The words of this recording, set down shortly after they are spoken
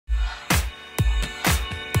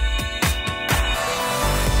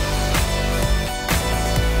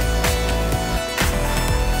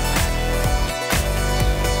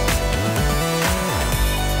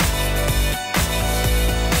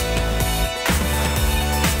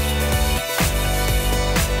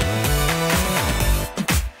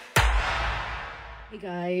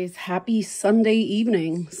guys, happy Sunday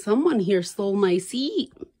evening. Someone here stole my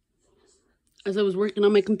seat as I was working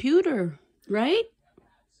on my computer, right?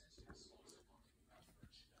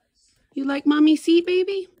 You like mommy's seat,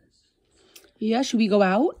 baby? Yeah, should we go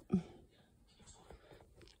out?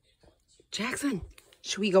 Jackson,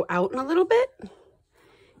 should we go out in a little bit?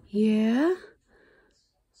 Yeah.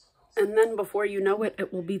 And then before you know it,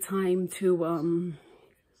 it will be time to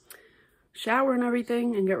shower and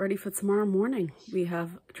everything and get ready for tomorrow morning. We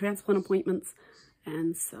have transplant appointments,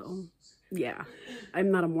 and so yeah,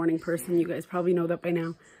 I'm not a morning person. You guys probably know that by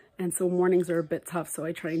now, and so mornings are a bit tough, so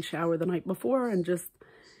I try and shower the night before and just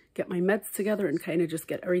get my meds together and kind of just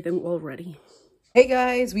get everything all ready. Hey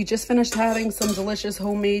guys, we just finished having some delicious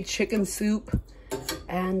homemade chicken soup,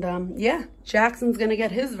 and yeah, Jackson's gonna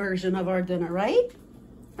get his version of our dinner, right?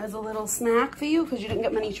 As a little snack for you, because you didn't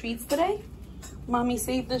get many treats today. Mommy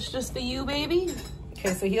saved this just for you, baby.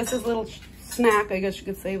 Okay, so here's his little snack, I guess you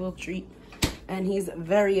could say, a little treat. And he's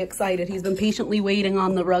very excited. He's been patiently waiting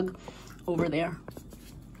on the rug over there.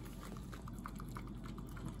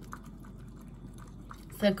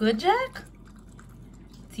 Is that good, Jack?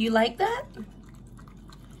 Do you like that?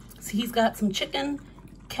 So he's got some chicken,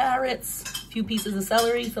 carrots, a few pieces of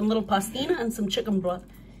celery, some little pastina, and some chicken broth.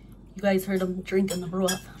 You guys heard him drinking the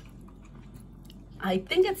broth. I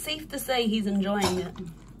think it's safe to say he's enjoying it.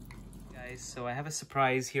 Guys, so I have a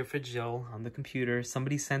surprise here for Jill on the computer.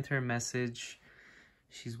 Somebody sent her a message.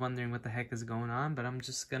 She's wondering what the heck is going on, but I'm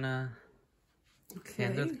just gonna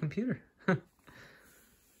hand her the computer.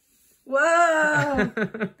 Whoa!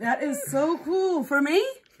 That is so cool. For me?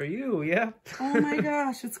 For you, yeah. Oh my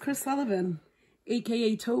gosh, it's Chris Sullivan,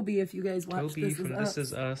 aka Toby, if you guys watch Toby from This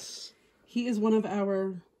Is Us. He is one of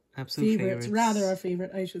our absolute favorites. Rather our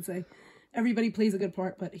favorite, I should say. Everybody plays a good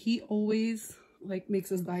part, but he always like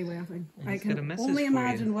makes us die laughing. I can only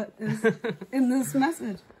imagine what is in this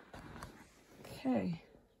message. Okay.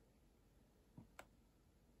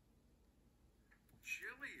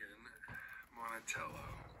 Jillian Monticello,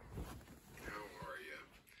 how are you?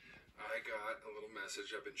 I got a little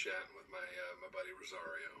message. I've been chatting with my buddy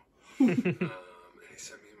Rosario, and he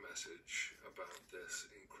sent me a message about this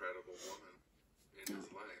incredible woman in his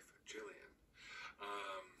life, Jillian.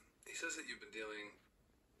 He says that you've been dealing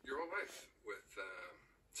your whole life with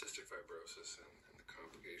cystic fibrosis and the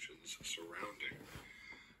complications surrounding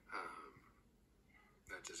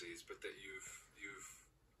that disease, but that you've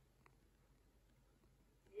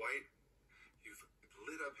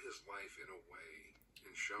lit up his life in a way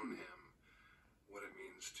and shown him what it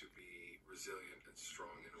means to be resilient and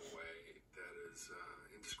strong in a way that is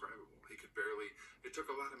indescribable. He could barely. It took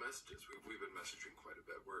a lot of messages. We've been messaging quite a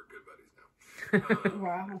bit. We're good buddies now.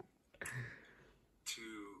 Wow.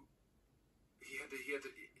 He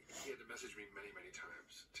had to message me many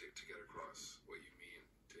times to get across what you mean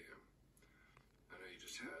to him. I know you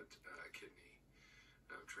just had a kidney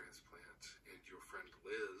transplant, and your friend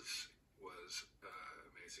Liz was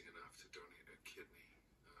amazing enough to donate a kidney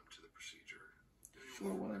to the procedure.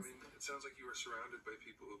 Sure was. I mean, it sounds like you were surrounded by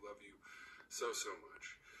people who love you so much.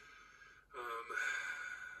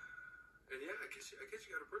 And yeah, I guess you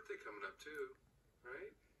got a birthday coming up too,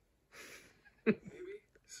 right? Maybe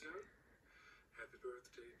soon. Happy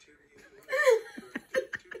birthday to you. Happy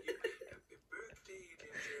birthday to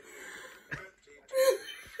you. Birthday to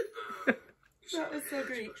you. That was so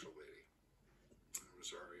great. Special lady.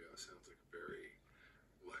 Rosario sounds like a very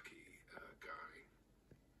lucky guy.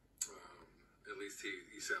 At least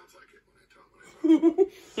he sounds like it when I talk to him.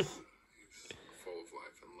 He's full of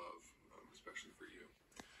life and love, especially for you.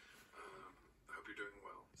 I hope you're doing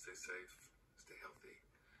well. Stay safe. Stay healthy.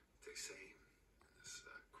 Stay sane in this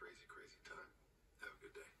crazy time. Have a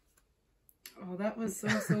good day. Oh, that was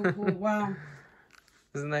so cool. Wow.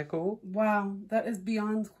 Isn't that cool? Wow, that is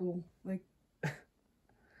beyond cool. Like,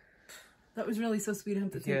 that was really so sweet of him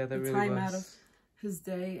to take the time out of his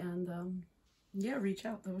day and yeah, reach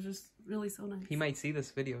out. That was just really so nice. He might see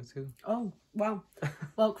this video too. Oh, wow.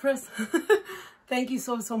 Well, Chris, thank you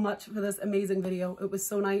so much for this amazing video. It was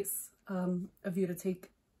so nice of you to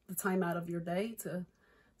take the time out of your day to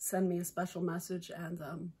send me a special message, and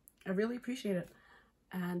I really appreciate it.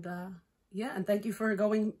 And yeah, and thank you for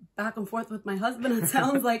going back and forth with my husband. It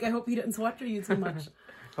sounds like I hope he didn't torture you too much.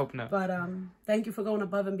 Hope not. But thank you for going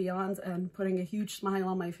above and beyond and putting a huge smile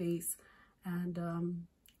on my face. And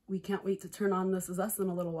we can't wait to turn on This Is Us in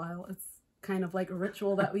a little while. It's kind of like a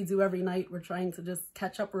ritual that we do every night. We're trying to just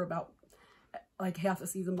catch up. We're about like half a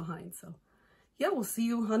season behind. So yeah, we'll see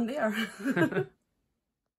you on there.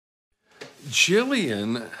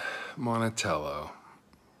 Jillian Monticello,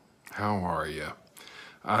 how are you?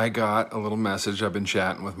 I got a little message. I've been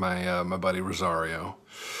chatting with my buddy Rosario,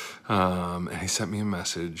 And he sent me a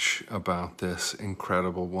message about this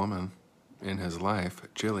incredible woman in his life,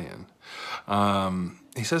 Jillian.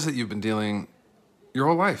 He says that you've been dealing your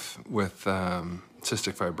whole life with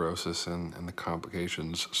cystic fibrosis and the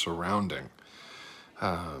complications surrounding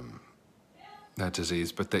that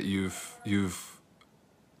disease, but that you've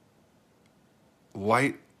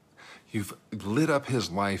lit up his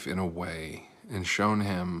life in a way and shown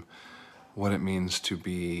him what it means to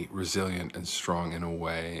be resilient and strong in a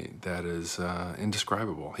way that is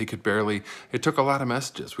indescribable. He could barely, it took a lot of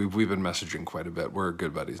messages. We've been messaging quite a bit. We're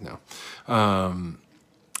good buddies now.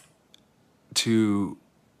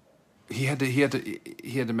 He had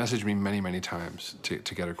to message me many times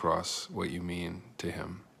to get across what you mean to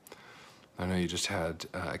him. I know you just had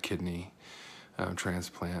a kidney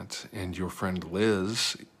transplant, and your friend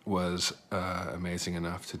Liz was amazing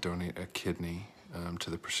enough to donate a kidney to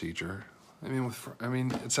the procedure. I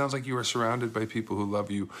mean, it sounds like you are surrounded by people who love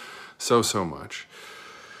you so much.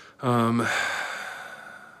 And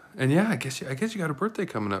yeah, I guess you got a birthday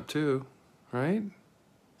coming up too, right?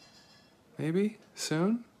 Maybe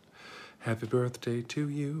soon. Happy birthday to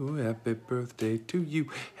you, happy birthday to you,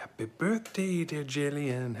 happy birthday, dear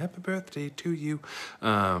Jillian, happy birthday to you.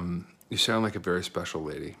 You sound like a very special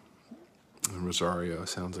lady. And Rosario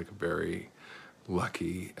sounds like a very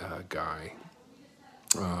lucky guy.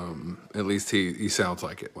 At least he sounds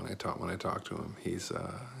like it when I talk to him. He's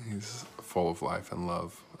full of life and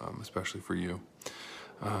love, especially for you.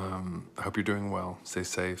 I hope you're doing well. Stay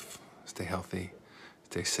safe, stay healthy,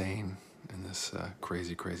 stay sane in this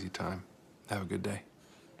crazy time. Have a good day.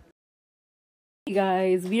 Hey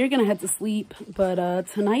guys, we are gonna head to sleep, but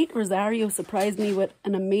tonight Rosario surprised me with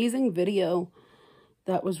an amazing video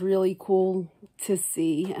that was really cool to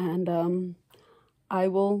see, and I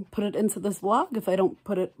will put it into this vlog. If I don't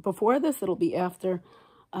put it before this, it'll be after.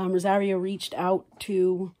 Rosario reached out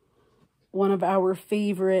to one of our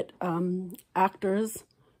favorite actors,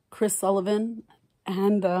 Chris Sullivan,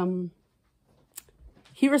 and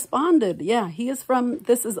he responded. Yeah, he is from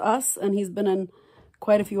This Is Us, and he's been in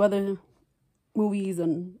quite a few other movies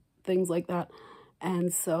and things like that.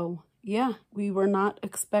 And so, yeah, we were not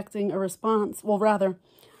expecting a response. Well, rather,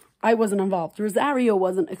 I wasn't involved. Rosario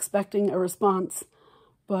wasn't expecting a response,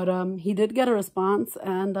 but he did get a response,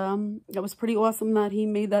 and it was pretty awesome that he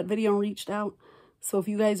made that video and reached out. So if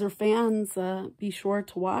you guys are fans, be sure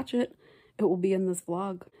to watch it. It will be in this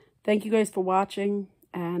vlog. Thank you guys for watching,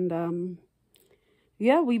 and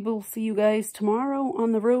yeah, we will see you guys tomorrow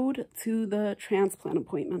on the road to the transplant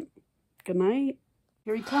appointment. Good night.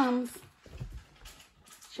 Here he comes.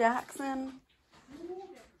 Jackson.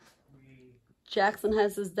 Jackson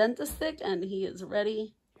has his dentist stick, and he is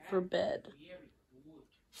ready for bed.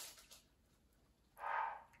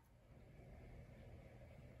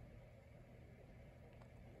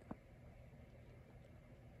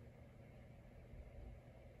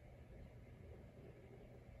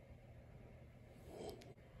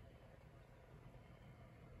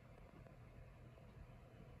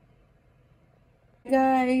 Hey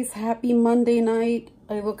guys, happy Monday night.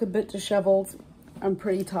 I look a bit disheveled. I'm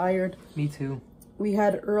pretty tired. Me too. We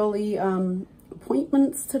had early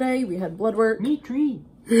appointments today. We had blood work. Me too.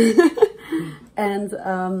 And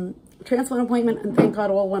transplant appointment, and thank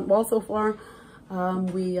God all went well so far.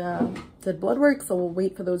 We did blood work, so we'll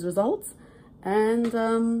wait for those results. And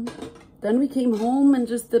then we came home and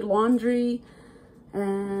just did laundry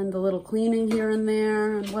and a little cleaning here and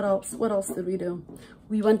there. And what else? What else did we do?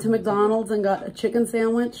 We went to McDonald's and got a chicken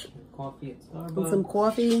sandwich. Coffee at Starbucks. And some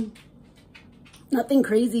coffee. Nothing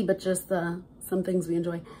crazy, but just some things we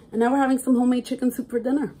enjoy. And now we're having some homemade chicken soup for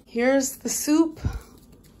dinner. Here's the soup.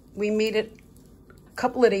 We made it a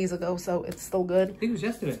couple of days ago, so it's still good. I think it was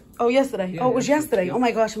yesterday. Oh, yesterday. Yeah, oh, it was yesterday. Yeah. Oh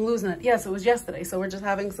my gosh, I'm losing it. Yes, it was yesterday. So we're just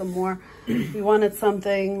having some more. We wanted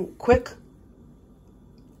something quick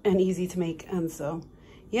and easy to make. And so,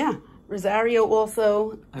 yeah. Rosario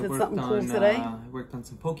also did something cool today. I worked on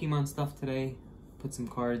some Pokemon stuff today. Put some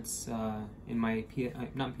cards in my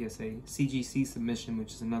CGC submission,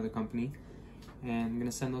 which is another company. And I'm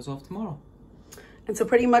going to send those off tomorrow. And so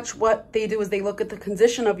pretty much what they do is they look at the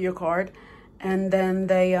condition of your card, and then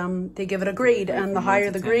they give it a grade. And the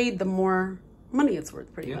higher the grade, the more money it's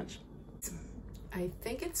worth, pretty much. I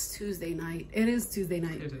think it's Tuesday night. It is Tuesday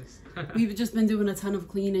night. It is. We've just been doing a ton of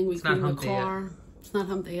cleaning. We cleaned the car. It's not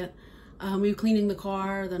hump day yet. We were cleaning the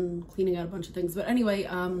car, then cleaning out a bunch of things. But anyway,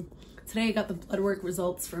 today I got the blood work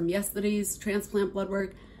results from yesterday's transplant blood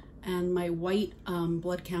work, and my white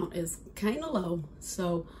blood count is kind of low.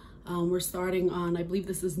 So we're starting on, I believe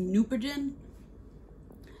this is Neupogen.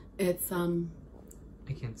 It's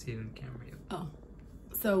I can't see it in the camera yet. Oh,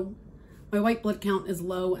 so my white blood count is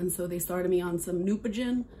low, and so they started me on some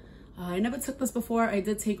Neupogen. I never took this before. I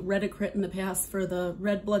did take Redicrit in the past for the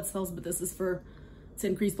red blood cells, but this is to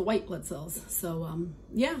increase the white blood cells. So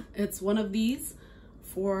yeah, it's one of these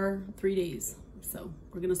for 3 days. So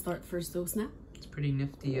we're gonna start first dose now. It's pretty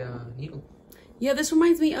nifty needle. Yeah, this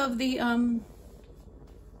reminds me of the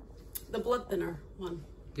blood thinner one.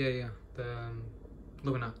 Yeah, the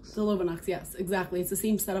Lovenox. The Lovenox, yes, exactly. It's the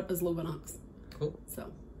same setup as Lovenox. Cool.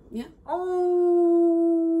 So yeah.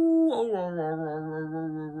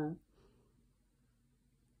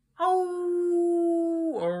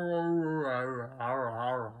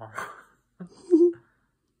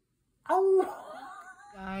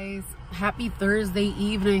 Guys, happy Thursday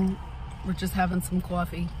evening. We're just having some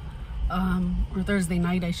coffee. Or Thursday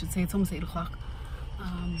night, I should say. It's almost 8 o'clock.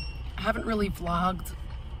 I haven't really vlogged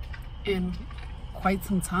in quite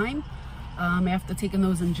some time. After taking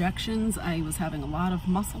those injections, I was having a lot of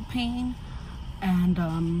muscle pain,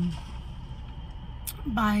 and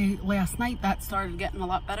by last night that started getting a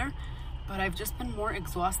lot better, but I've just been more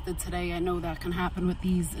exhausted today. I know that can happen with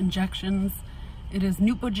these injections. It is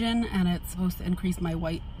Neupogen, and it's supposed to increase my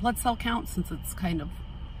white blood cell count since it's kind of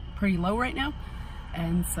pretty low right now.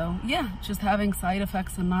 And so yeah, just having side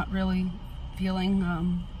effects and not really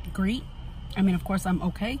feeling great. I mean, of course I'm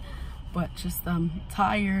okay, but just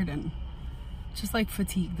tired and just like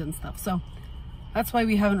fatigued and stuff. So that's why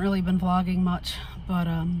we haven't really been vlogging much. But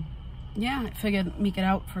yeah, I figured make it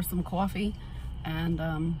out for some coffee, and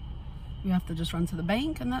we have to just run to the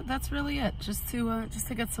bank, and that's really it. Just to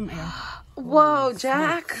get some air. Whoa,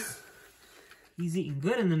 Jack! He's eating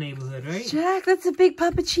good in the neighborhood, right? Jack, that's a big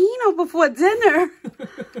puppuccino before dinner.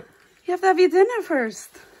 You have to have your dinner first.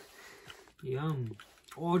 Yum.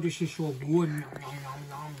 Oh, this is so good. Nom, nom, nom,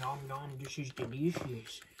 nom, nom, nom. This is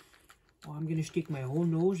delicious. Oh, I'm gonna stick my whole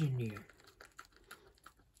nose in there.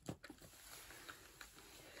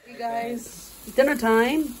 Hey guys, dinner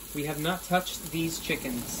time. We have not touched these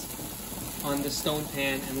chickens on the stone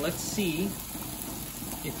pan, and let's see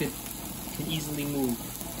if it can easily move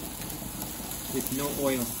with no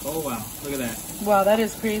oil. Oh wow, look at that. Wow, that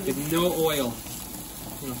is crazy. With no oil.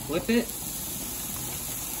 I'm gonna flip it.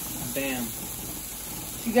 Bam.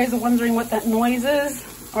 If you guys are wondering what that noise is,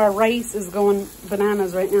 our rice is going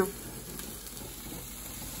bananas right now.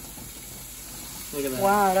 Look at that.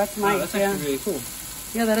 Wow, that's nice. Wow, that's actually really cool.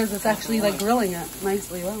 Yeah, that is. It's actually like grilling it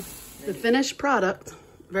nicely. Wow. The finished product,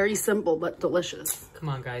 very simple but delicious. Come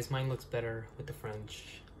on, guys. Mine looks better with the French.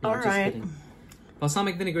 All right. Kidding.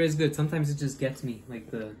 Balsamic vinegar is good. Sometimes it just gets me,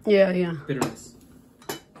 like the bitterness.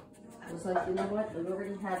 I was like, you know what? We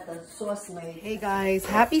already had the sauce made. Hey guys,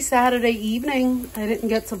 happy Saturday evening. I didn't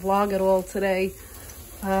get to vlog at all today.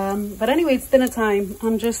 But anyway, it's dinner time.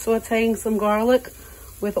 I'm just sauteing some garlic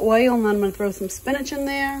with oil, and then I'm going to throw some spinach in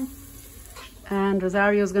there. And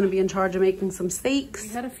Rosario's going to be in charge of making some steaks. We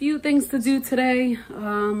had a few things to do today.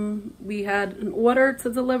 We had an order to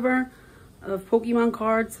deliver of Pokemon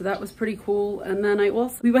cards, so that was pretty cool. And then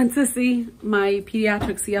we went to see my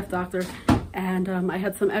pediatric CF doctor, and I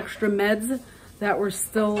had some extra meds that were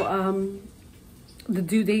still, the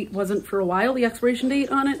due date wasn't for a while, the expiration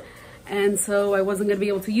date on it. And so I wasn't going to be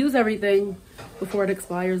able to use everything before it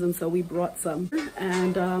expires, and so we brought some.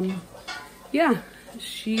 And yeah,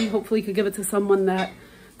 she hopefully could give it to someone that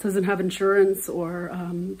doesn't have insurance or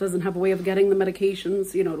doesn't have a way of getting the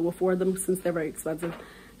medications, you know, to afford them since they're very expensive.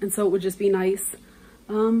 And so it would just be nice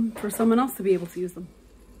for someone else to be able to use them.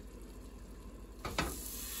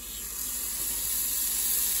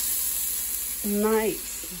 Nice.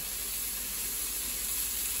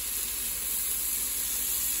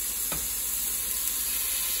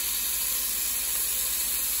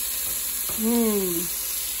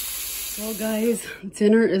 Well guys,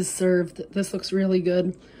 dinner is served. This looks really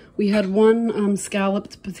good. We had one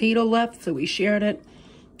scalloped potato left, so we shared it.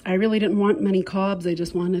 I really didn't want many carbs. I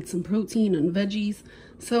just wanted some protein and veggies.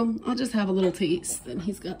 So I'll just have a little taste, and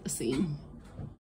he's got the same.